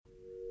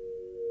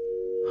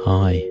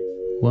Hi,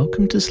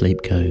 welcome to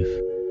Sleep Cove,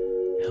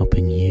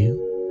 helping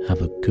you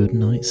have a good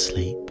night's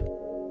sleep.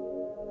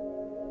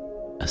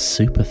 A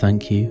super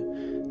thank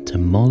you to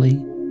Molly,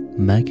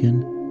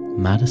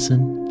 Megan,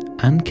 Madison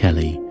and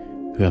Kelly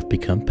who have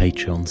become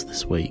Patreons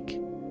this week.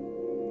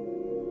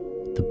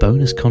 The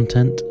bonus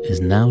content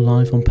is now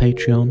live on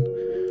Patreon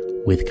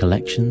with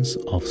collections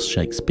of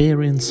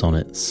Shakespearean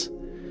sonnets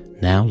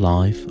now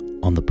live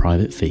on the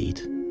private feed.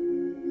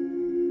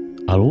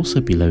 I'll also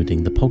be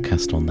loading the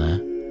podcast on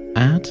there,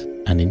 ad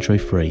and intro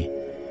free,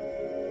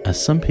 as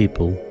some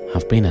people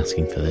have been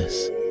asking for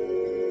this.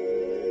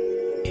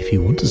 If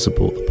you want to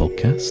support the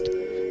podcast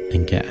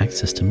and get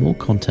access to more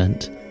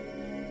content,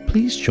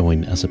 please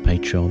join as a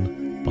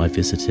Patreon by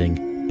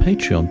visiting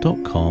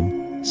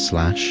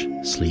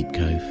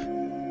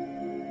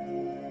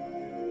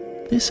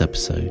patreon.com/sleepcove. This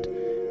episode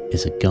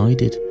is a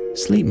guided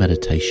sleep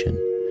meditation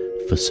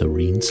for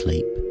serene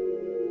sleep.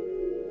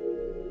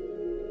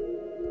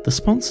 The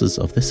sponsors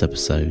of this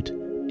episode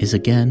is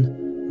again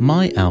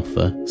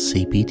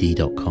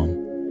myalphacbd.com,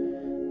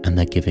 and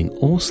they're giving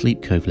all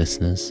Sleep Cove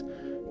listeners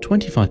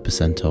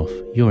 25% off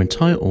your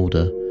entire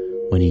order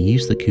when you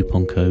use the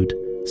coupon code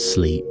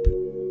SLEEP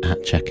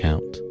at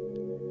checkout.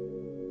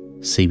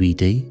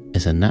 CBD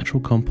is a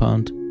natural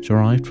compound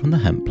derived from the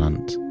hemp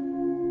plant,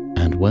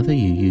 and whether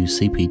you use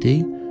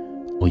CBD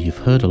or you've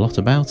heard a lot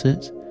about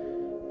it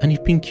and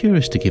you've been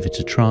curious to give it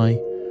a try,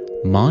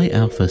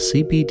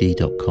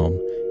 myalphacbd.com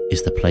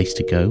is the place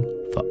to go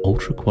for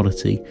ultra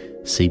quality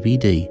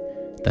CBD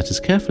that is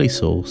carefully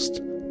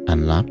sourced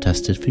and lab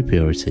tested for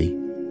purity.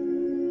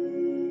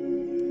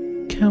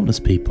 Countless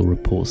people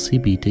report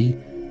CBD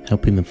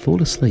helping them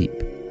fall asleep.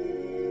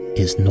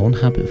 It's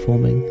non-habit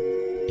forming,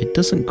 it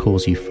doesn't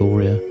cause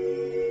euphoria,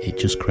 it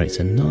just creates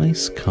a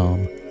nice,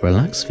 calm,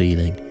 relaxed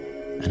feeling,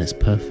 and it's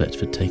perfect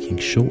for taking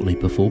shortly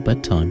before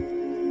bedtime.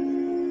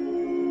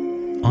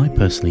 I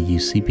personally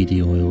use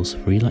CBD oils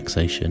for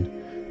relaxation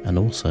and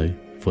also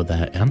for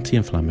their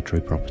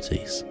anti-inflammatory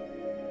properties.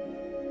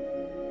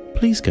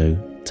 Please go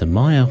to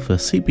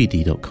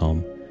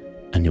myalphacbd.com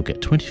and you'll get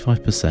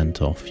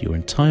 25% off your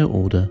entire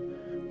order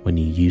when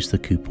you use the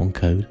coupon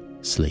code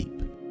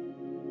SLEEP.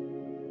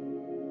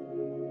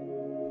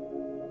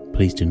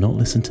 Please do not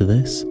listen to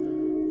this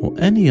or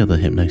any other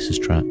hypnosis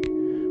track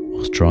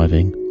whilst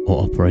driving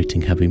or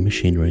operating heavy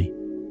machinery.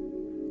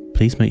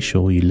 Please make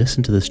sure you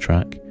listen to this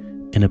track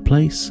in a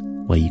place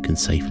where you can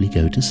safely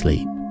go to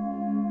sleep.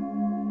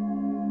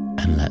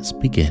 And let's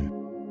begin.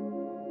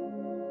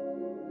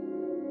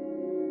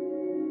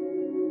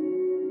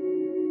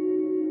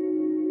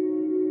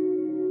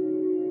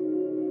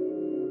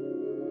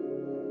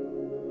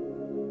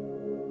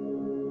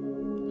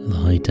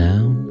 Lie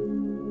down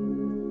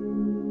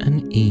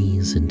and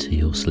ease into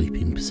your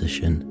sleeping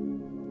position.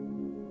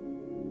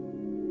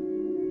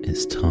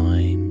 It's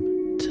time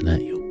to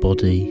let your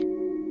body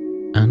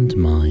and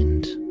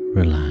mind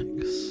relax.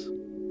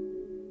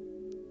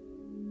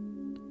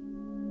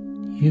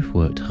 You've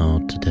worked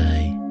hard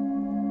today,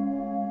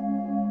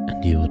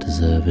 and you are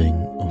deserving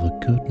of a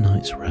good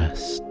night's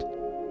rest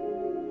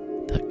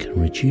that can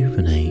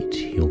rejuvenate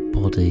your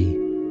body,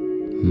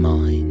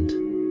 mind,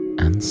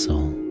 and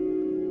soul.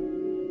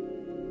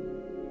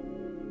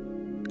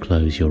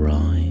 Close your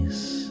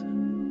eyes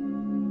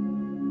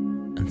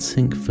and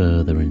sink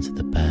further into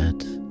the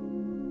bed.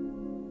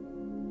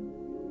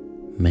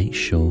 Make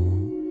sure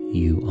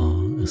you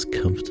are as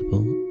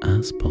comfortable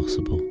as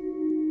possible.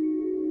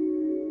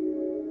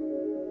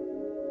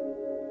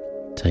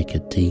 Take a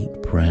deep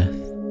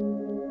breath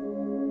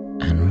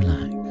and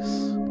relax.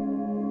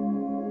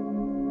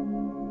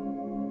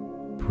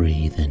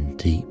 Breathe in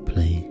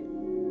deeply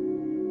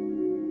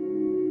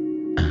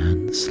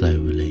and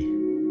slowly.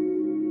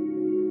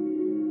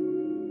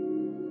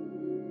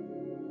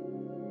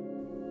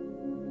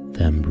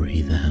 Then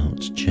breathe out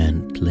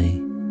gently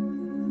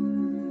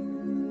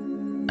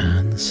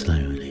and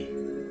slowly.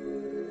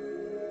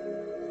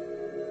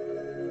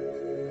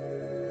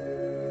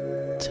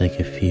 Take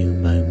a few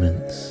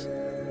moments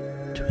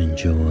to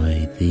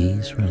enjoy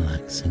these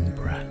relaxing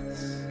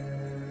breaths.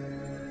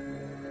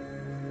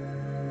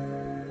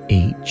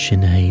 Each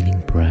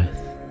inhaling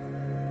breath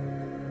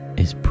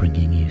is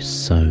bringing you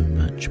so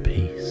much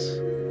peace,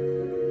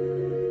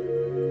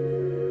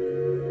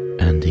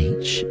 and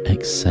each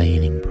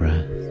exhaling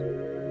breath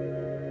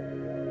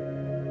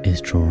is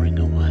drawing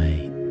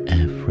away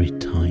every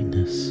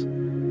tightness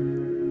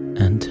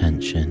and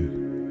tension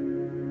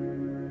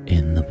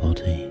in the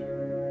body,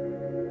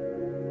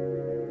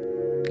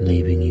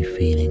 leaving you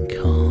feeling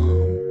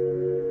calm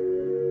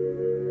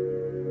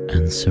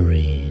and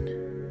serene.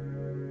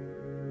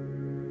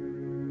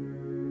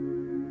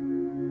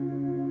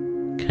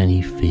 Can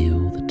you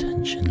feel the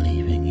tension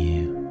leaving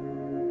you?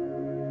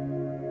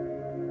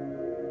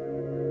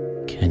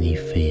 Can you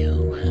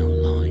feel how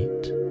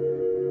light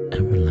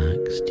and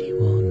relaxed you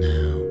are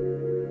now?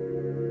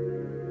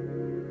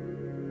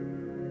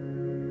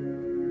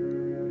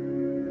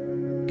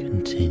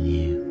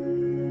 Continue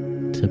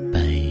to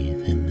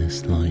bathe in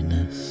this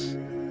lightness.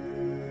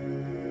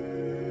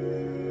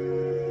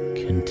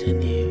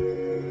 Continue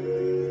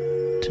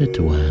to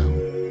dwell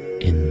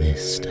in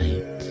this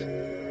state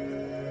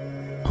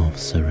of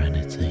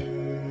serenity.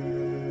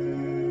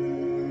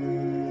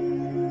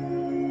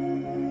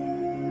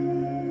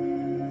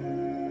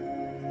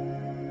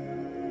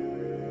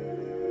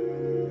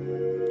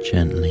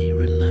 Gently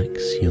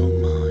relax your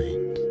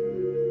mind,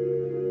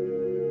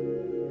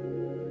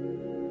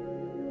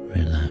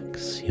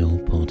 relax your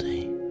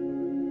body,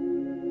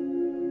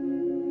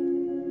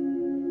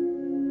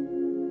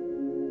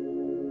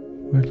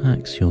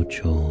 relax your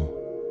jaw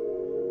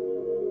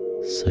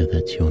so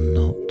that you're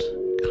not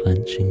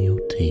clenching your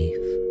teeth.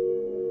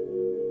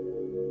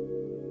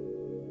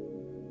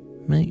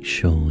 Make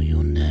sure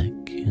your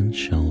neck and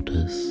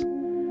shoulders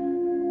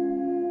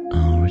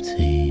are at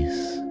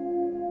ease.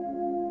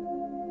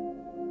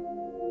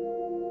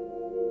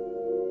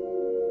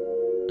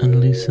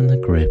 And loosen the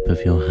grip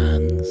of your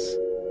hands,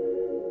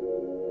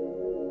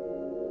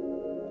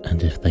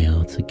 and if they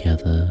are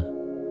together,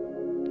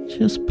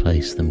 just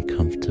place them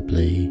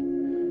comfortably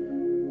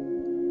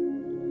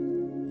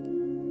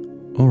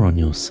or on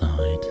your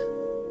side.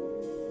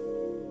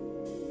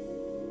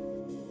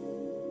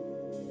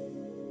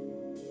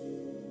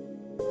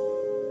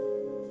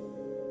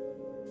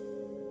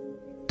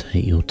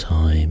 Take your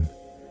time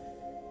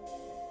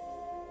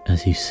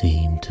as you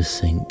seem to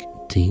sink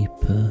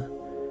deeper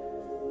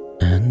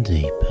and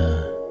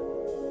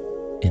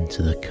deeper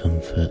into the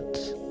comfort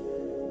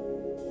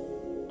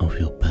of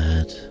your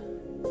bed.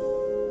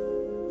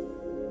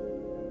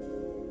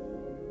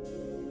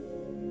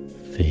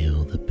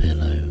 Feel the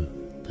pillow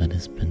that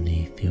is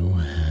beneath your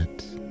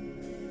head.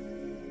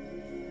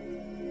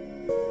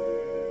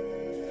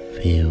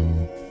 Feel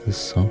the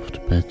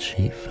soft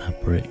bedsheet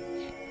fabric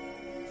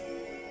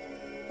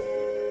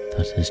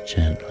that is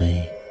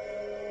gently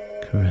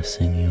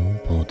caressing your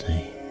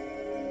body.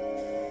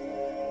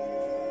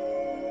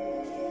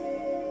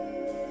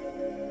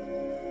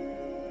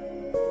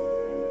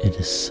 It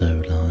is so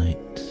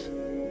light.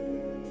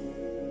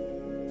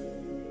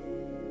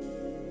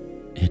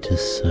 It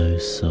is so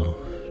soft.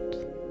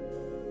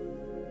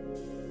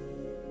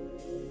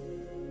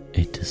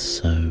 It is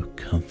so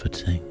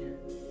comforting.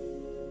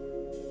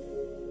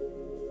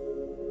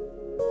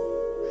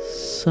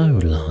 So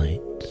light.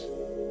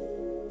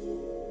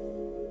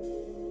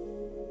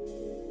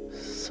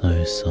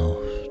 So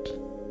soft.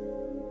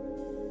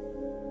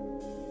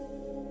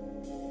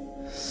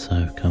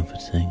 So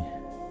comforting.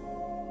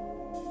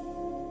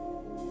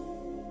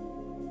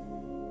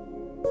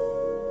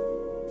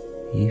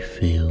 You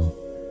feel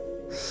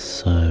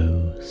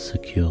so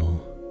secure,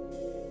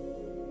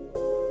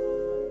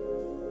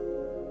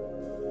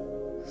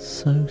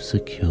 so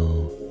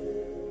secure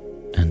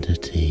and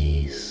at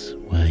ease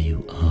where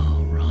you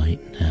are right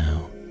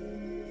now.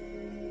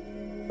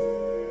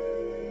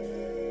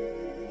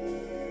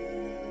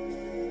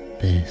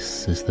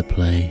 This is the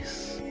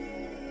place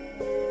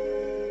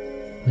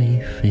where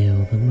you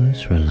feel the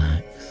most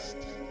relaxed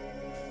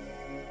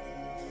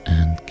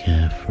and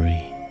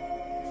carefree.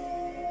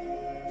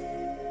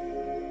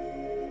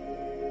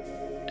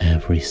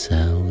 Every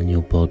cell in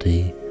your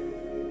body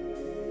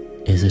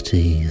is at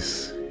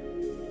ease,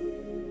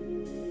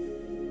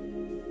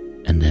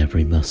 and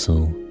every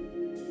muscle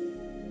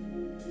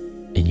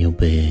in your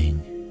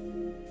being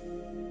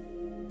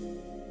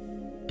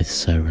is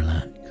so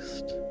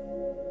relaxed.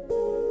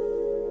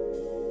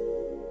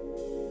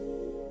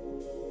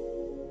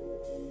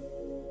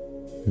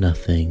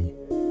 Nothing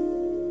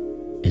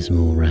is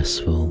more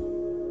restful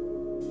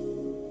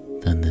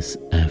than this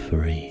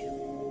every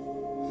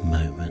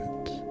moment.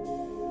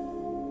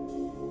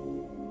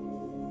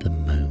 The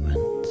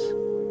moment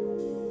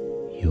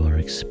you are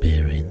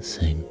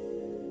experiencing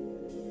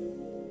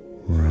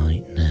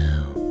right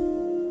now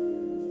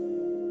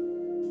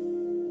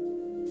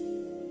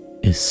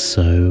is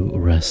so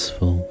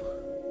restful,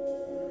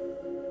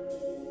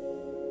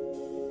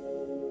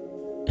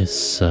 is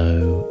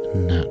so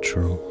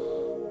natural,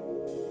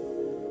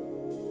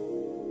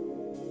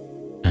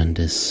 and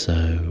is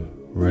so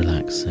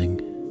relaxing.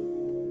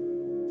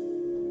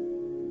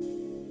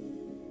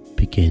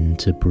 Begin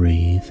to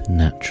breathe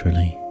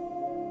naturally,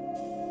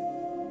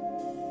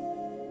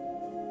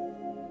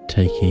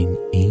 taking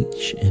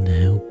each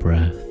inhale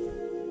breath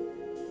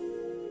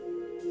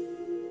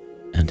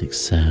and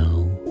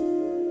exhale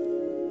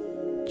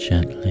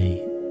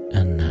gently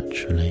and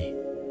naturally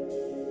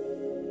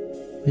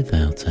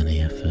without any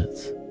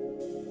effort.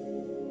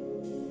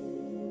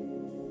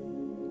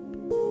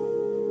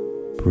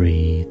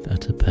 Breathe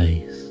at a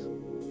pace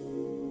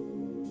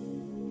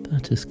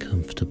that is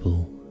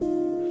comfortable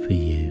for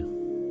you.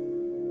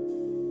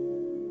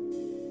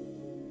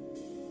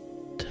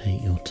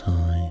 Take your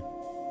time.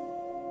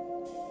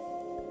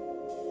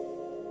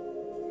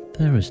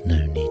 There is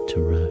no need to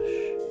rush.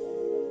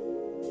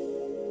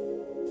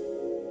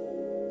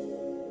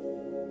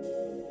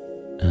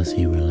 As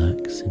you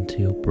relax into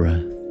your breath,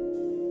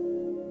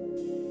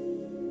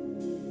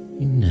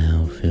 you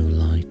now feel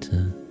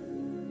lighter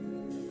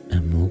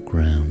and more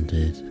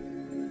grounded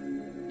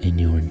in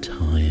your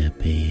entire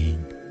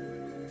being.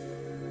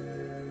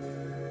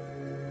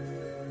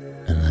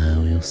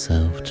 Allow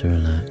yourself to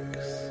relax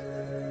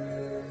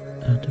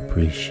and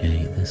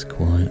appreciate this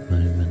quiet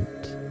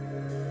moment.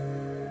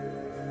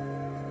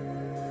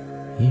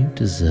 You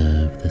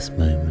deserve this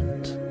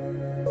moment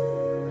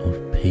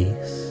of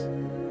peace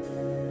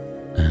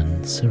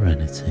and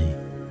serenity.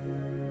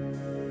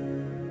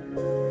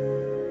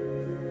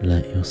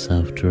 Let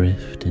yourself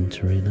drift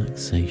into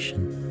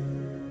relaxation.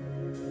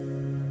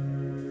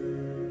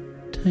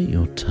 Take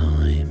your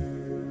time.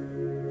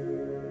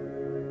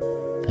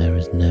 There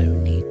is no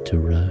need to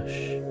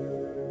rush.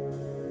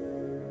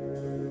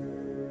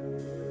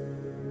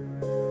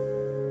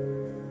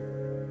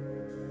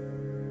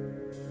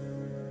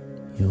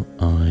 Your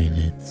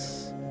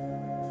eyelids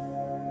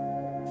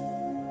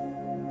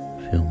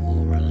feel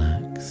more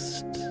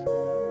relaxed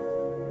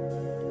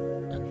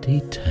and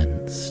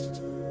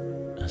detensed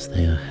as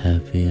they are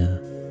heavier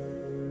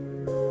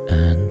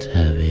and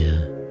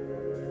heavier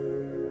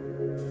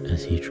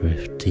as you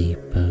drift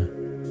deeper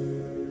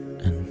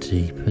and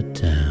deeper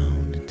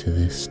down into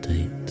this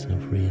state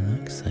of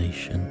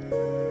relaxation.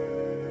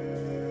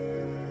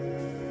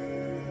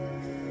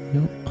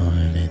 Your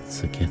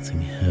eyelids are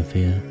getting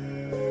heavier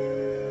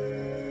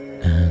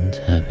and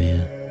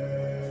heavier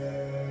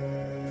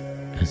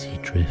as you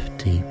drift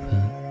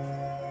deeper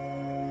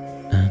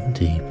and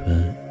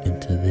deeper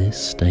into this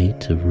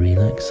state of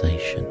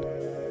relaxation.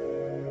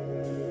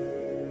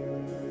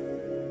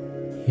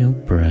 Your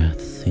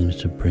breath seems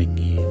to bring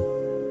you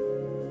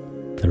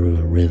through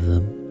a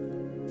rhythm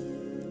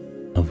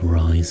of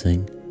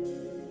rising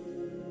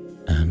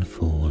and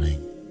falling.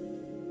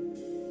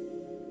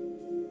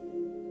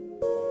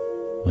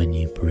 When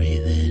you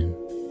breathe in,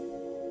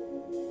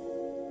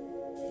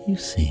 you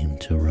seem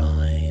to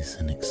rise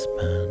and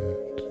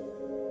expand,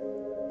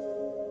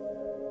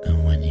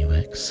 and when you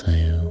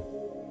exhale,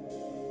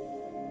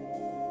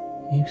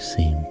 you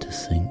seem to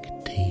sink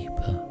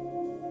deeper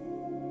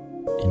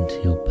into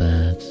your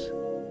bed.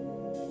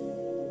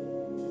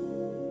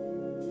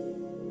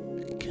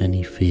 Can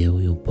you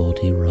feel your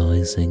body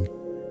rising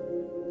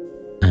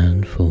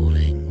and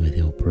falling with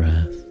your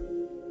breath?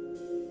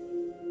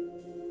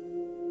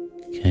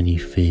 Can you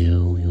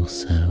feel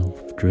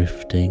yourself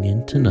drifting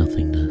into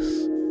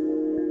nothingness?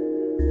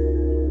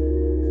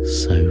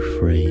 So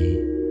free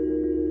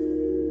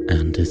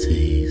and at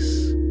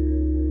ease.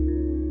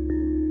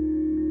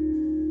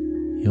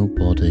 Your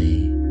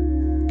body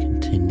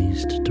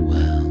continues to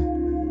dwell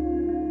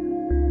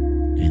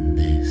in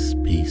this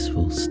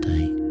peaceful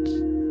state.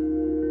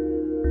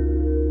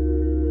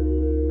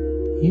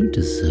 You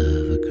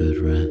deserve a good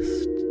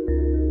rest.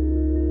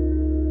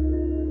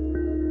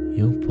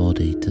 Your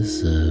body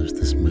deserves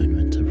this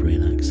moment of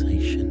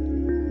relaxation.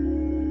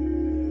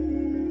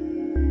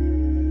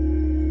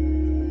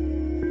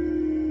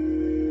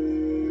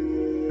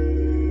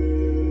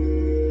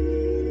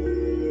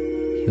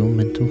 Your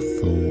mental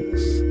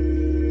thoughts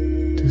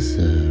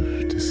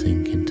deserve to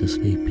sink into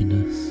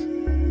sleepiness.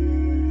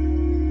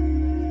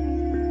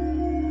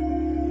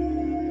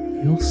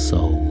 Your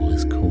soul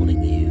is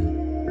calling you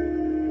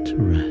to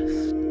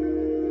rest.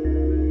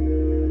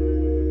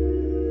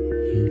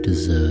 You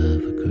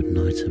deserve a good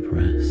night of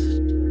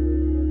rest.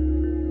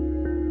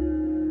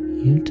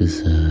 You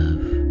deserve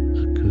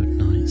a good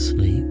night's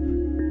sleep.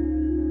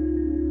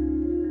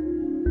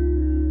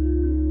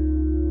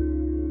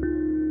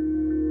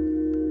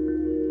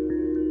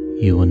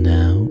 You are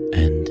now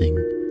ending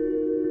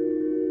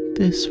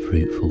this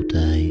fruitful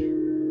day.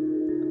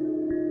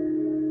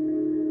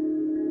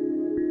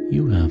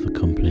 You have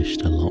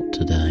accomplished a lot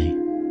today.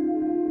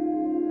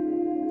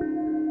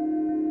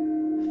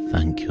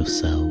 Thank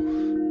yourself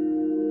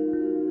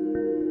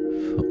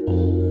for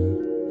all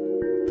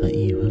that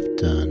you have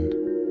done.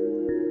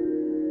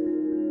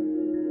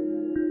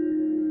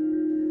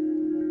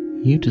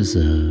 You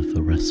deserve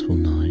a restful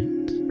night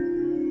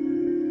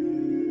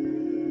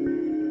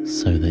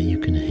so that you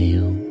can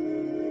heal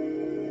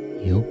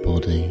your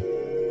body,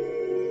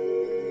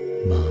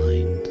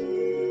 mind,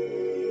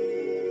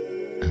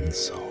 and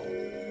soul.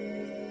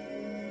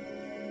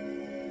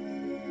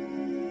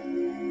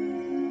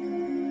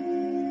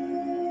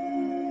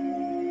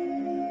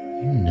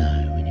 You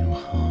know in your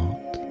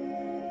heart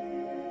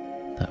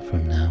that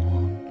from now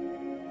on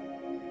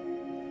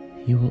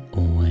you will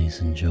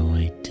always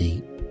enjoy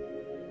deep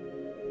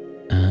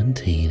and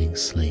healing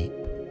sleep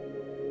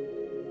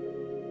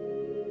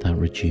that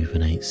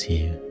rejuvenates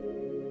you.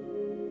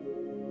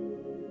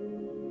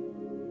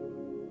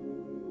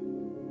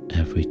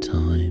 Every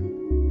time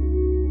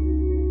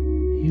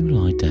you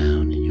lie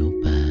down in your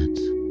bed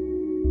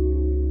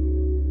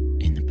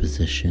in the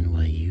position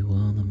where you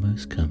are the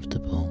most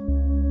comfortable,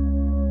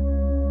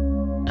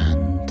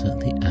 and at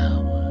the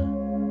hour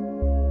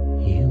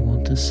you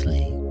want to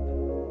sleep,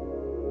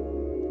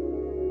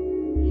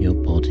 your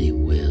body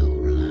will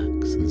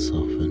relax and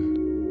soften.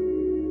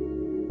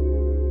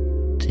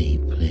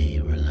 Deeply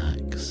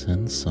relax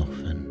and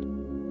soften.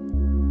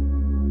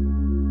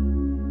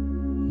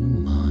 Your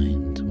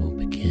mind will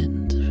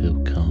begin to feel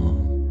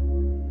calm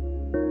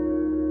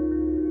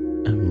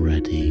and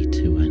ready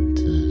to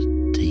enter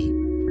deep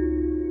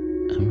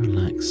and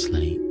relaxed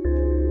sleep.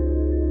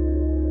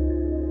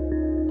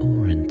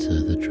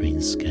 enter the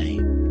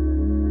dreamscape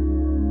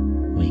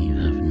where you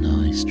have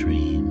nice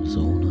dreams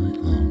all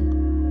night long.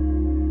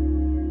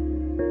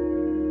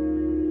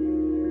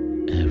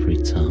 Every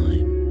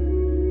time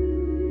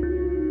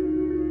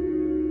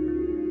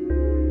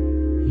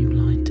you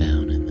lie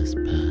down in this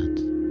bed,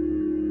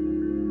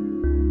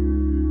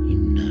 you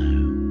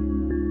know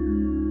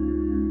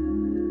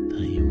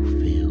that you'll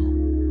feel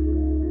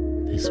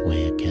this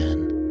way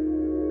again.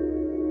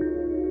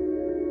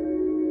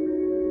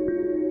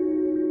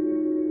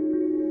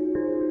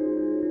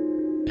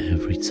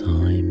 Every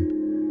time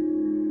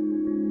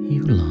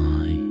you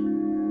lie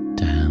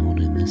down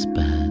in this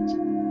bed,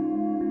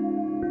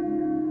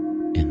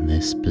 in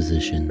this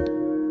position,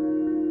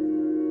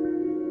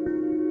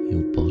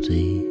 your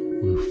body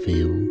will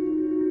feel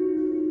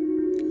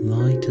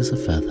light as a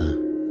feather.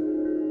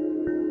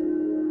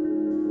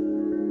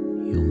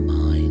 Your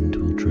mind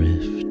will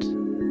drift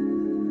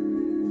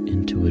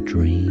into a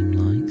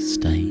dream-like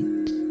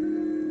state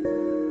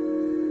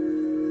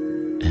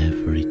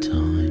every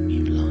time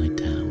you lie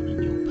down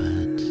in your bed.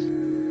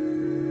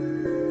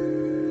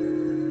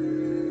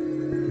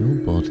 Your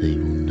body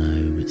will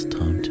know it's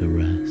time to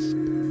rest.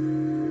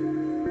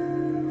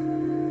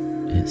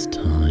 It's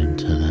time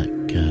to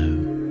let go.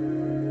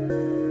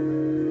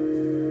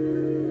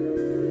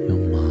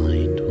 Your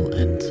mind will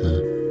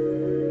enter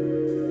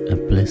a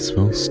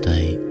blissful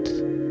state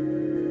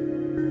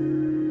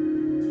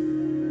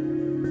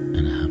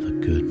and have a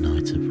good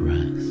night of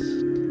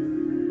rest.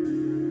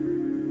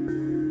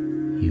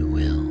 You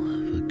will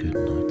have a good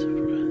night of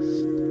rest.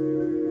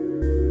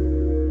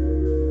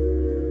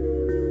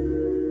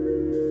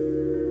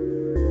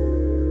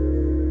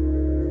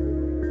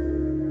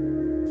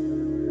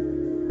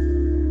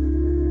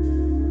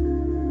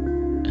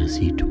 As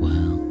you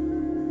dwell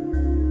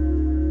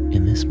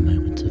in this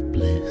moment of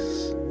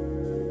bliss,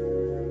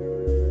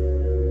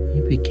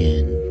 you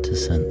begin to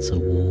sense a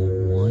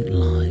warm white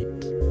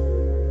light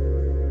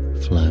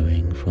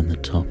flowing from the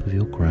top of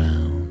your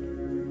crown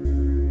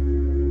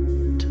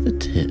to the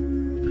tip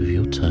of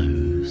your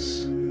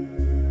toes.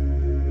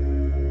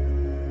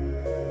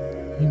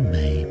 You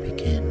may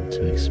begin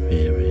to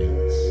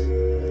experience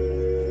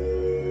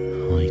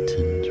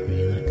heightened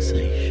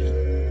relaxation,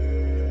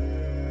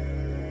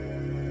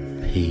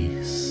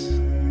 peace,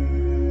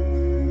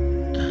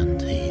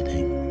 and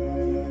healing.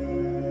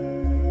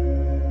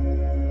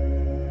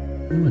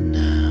 You are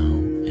now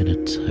in a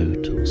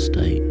total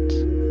state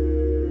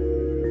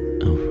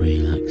of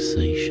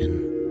relaxation.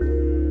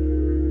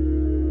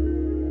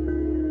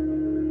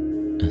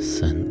 A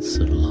sense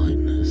of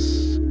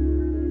lightness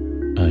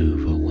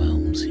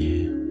overwhelms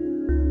you.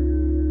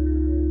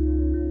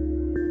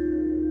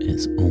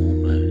 It's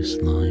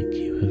almost like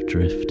you have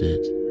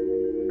drifted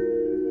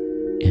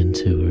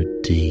into a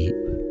deep,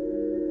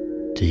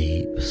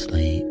 deep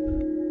sleep.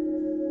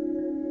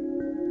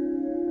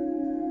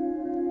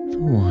 The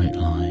white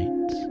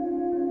light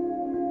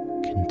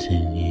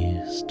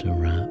continues to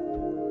wrap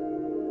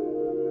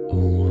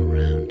all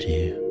around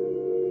you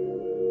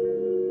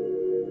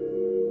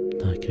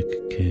like a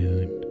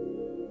cocoon.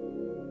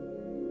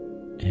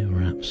 It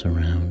wraps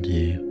around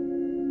you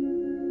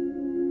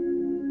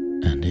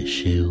and it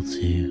shields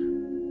you.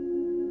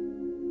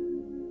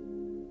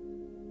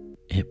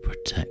 It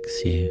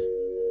protects you.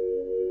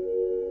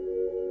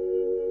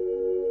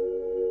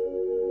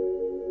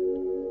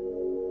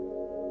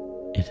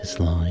 It is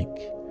like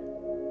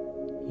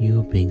you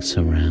are being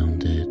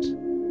surrounded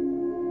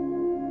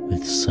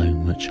with so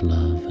much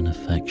love and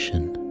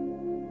affection.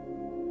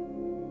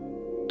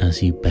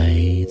 As you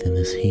bathe in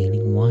this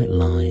healing white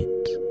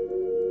light,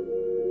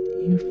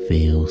 you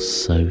feel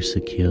so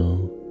secure.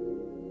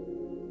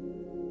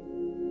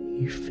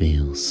 You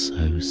feel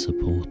so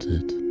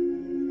supported.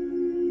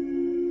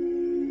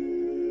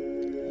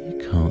 You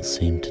can't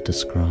seem to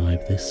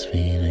describe this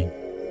feeling,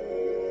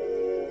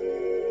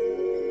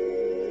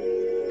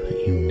 but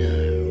you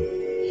know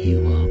you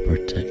are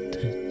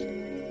protected.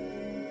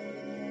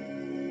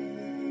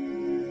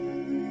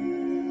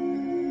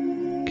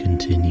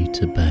 Continue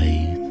to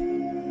bathe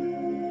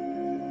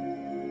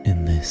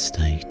in this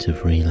state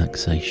of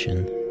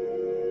relaxation.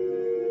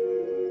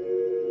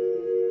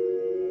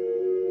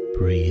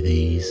 Breathe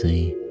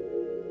easy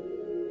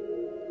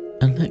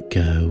and let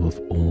go of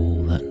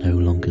all that no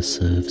longer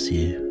serves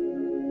you.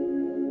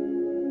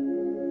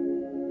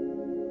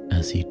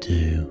 As you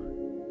do,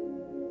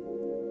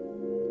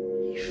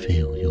 you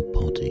feel your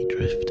body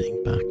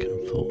drifting back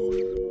and forth.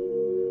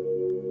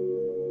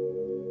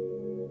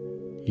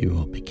 You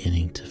are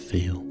beginning to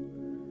feel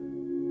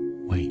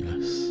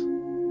weightless.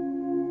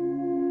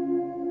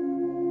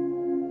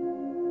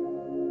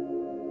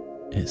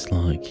 It's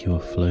like you are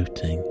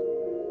floating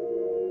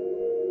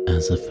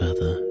as a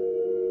feather.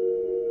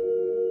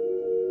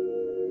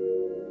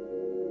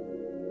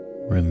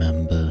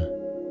 Remember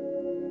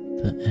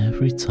that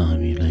every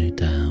time you lay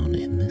down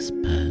in this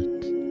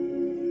bed,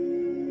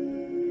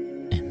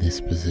 in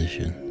this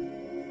position,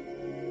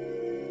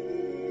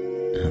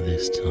 at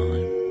this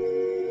time,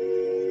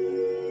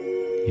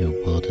 your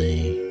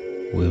body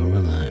will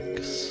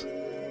relax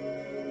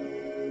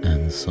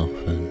and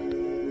soften.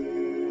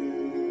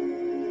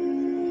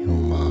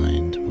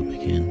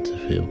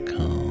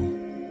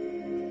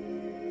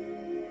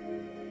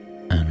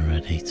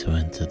 ready to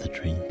enter the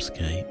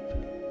dreamscape.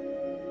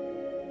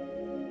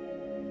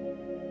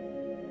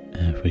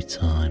 Every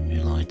time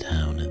you lie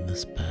down in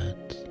this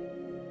bed,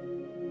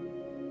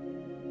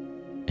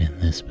 in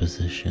this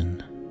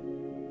position,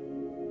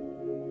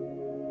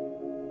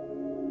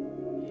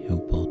 your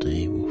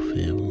body will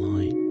feel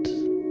light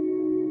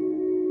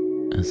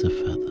as a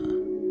feather.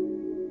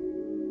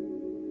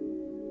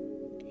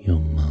 Your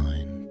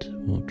mind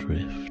will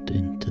drift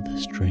into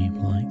this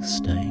dreamlike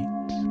state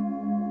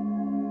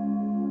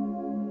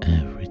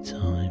every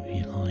time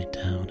you lie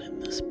down in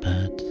this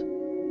bed.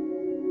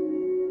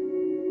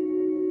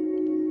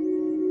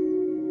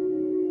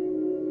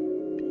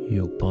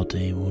 Your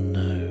body will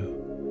know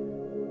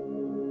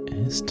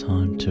it's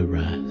time to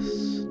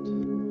rest.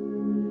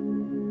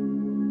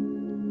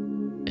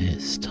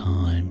 It's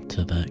time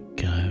to let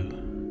go.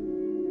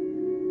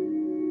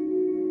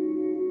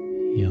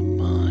 Your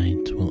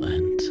mind will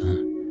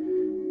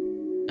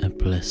enter a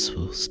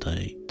blissful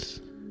state.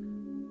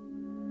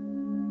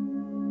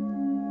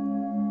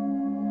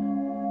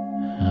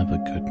 Have a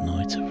good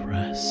night of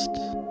rest.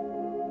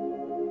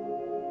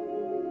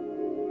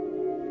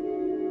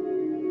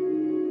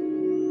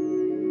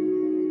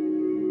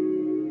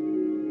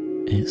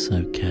 It's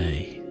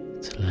okay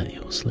to let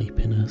your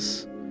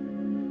sleepiness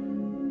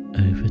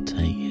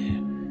overtake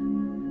you.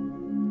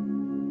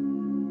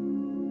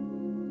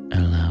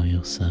 Allow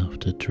yourself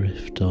to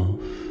drift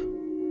off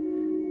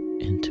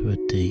into a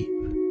deep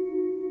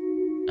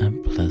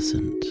and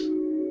pleasant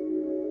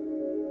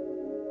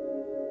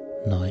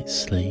night's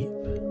sleep.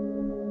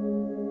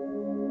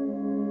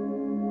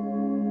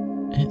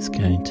 It's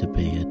going to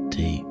be a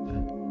deep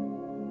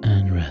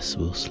and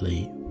restful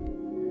sleep.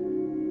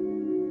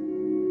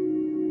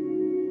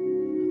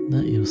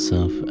 Let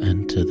yourself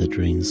enter the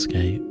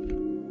dreamscape.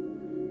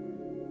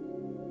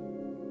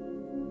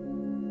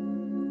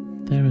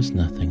 There is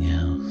nothing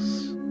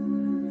else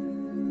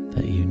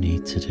that you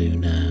need to do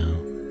now.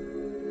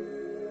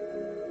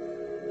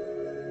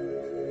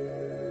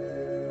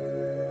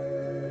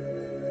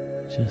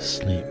 Just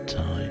sleep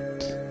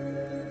tight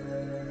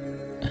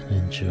and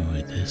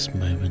enjoy this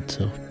moment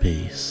of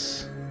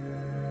peace.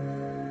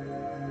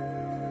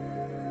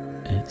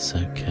 It's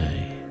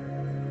okay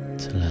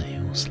to let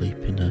your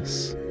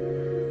sleepiness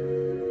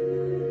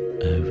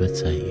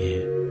overtake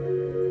you.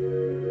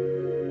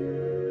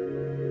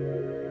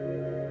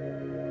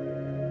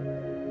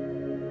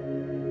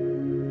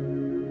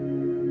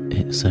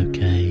 It's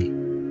okay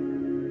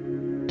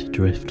to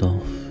drift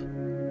off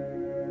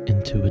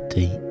into a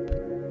deep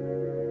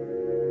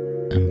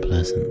and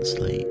pleasant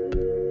sleep.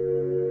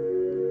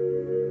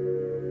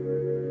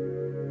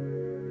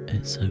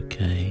 It's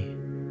okay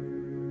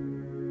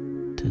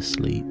to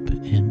sleep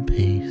in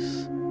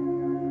peace.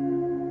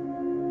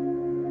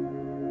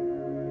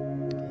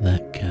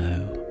 Let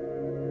go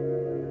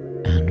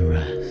and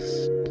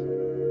rest.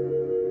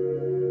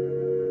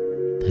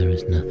 There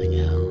is nothing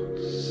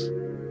else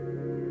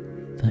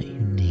that you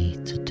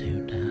need to do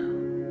now.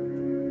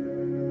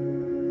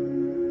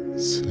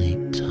 Sleep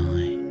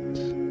tight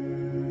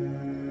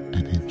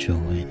and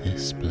enjoy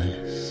this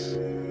bliss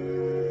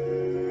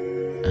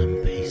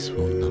and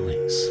peaceful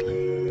night's sleep.